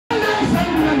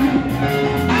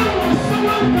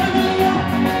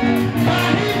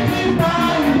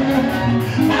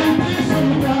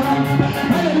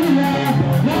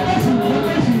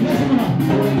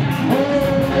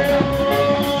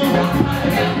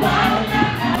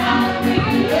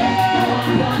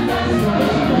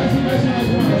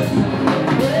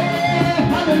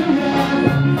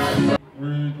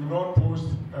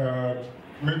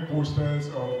Make posters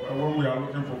of when we are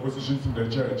looking for positions in the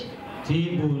church. It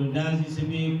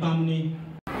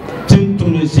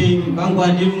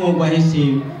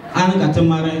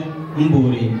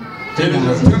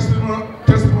is a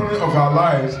testimony of our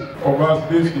lives of us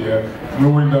this year,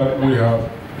 knowing that we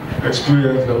have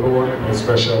experienced the Lord in a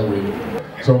special way.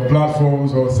 Some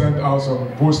platforms or sent out some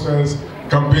posters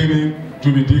campaigning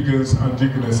to the deacons and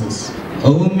deaconesses.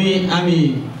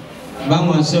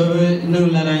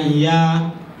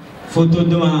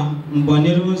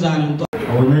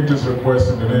 And we make this request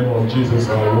in the name of Jesus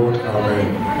our Lord.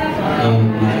 Amen.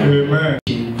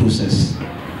 Amen. Process.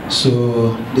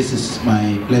 So this is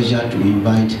my pleasure to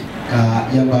invite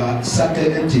Yaba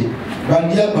Saturday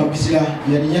Bandia Babisila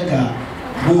Yaniaka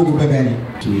Bogu Begani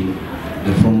to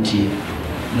the frontier.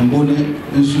 Nambone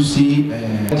Nsusi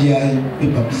Dia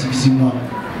Papa Pisima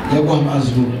Yabam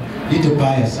Azbu Little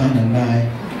Bias and I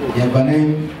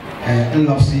Yabanem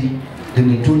Enlopsi the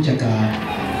Netunchaka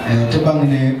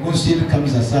Tabangene Bunsil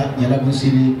Kamzasa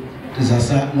Yalabusili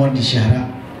Zasa Mondi Shara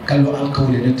Kalo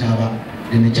Alcohol in the Tava.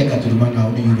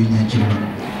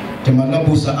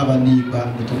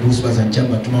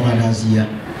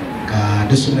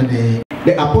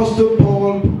 The Apostle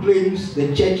Paul proclaims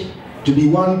the church to be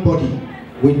one body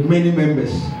with many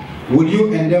members. Will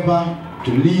you endeavor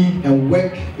to live and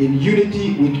work in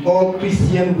unity with all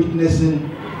Christian witnessing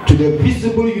to the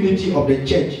visible unity of the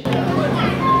church?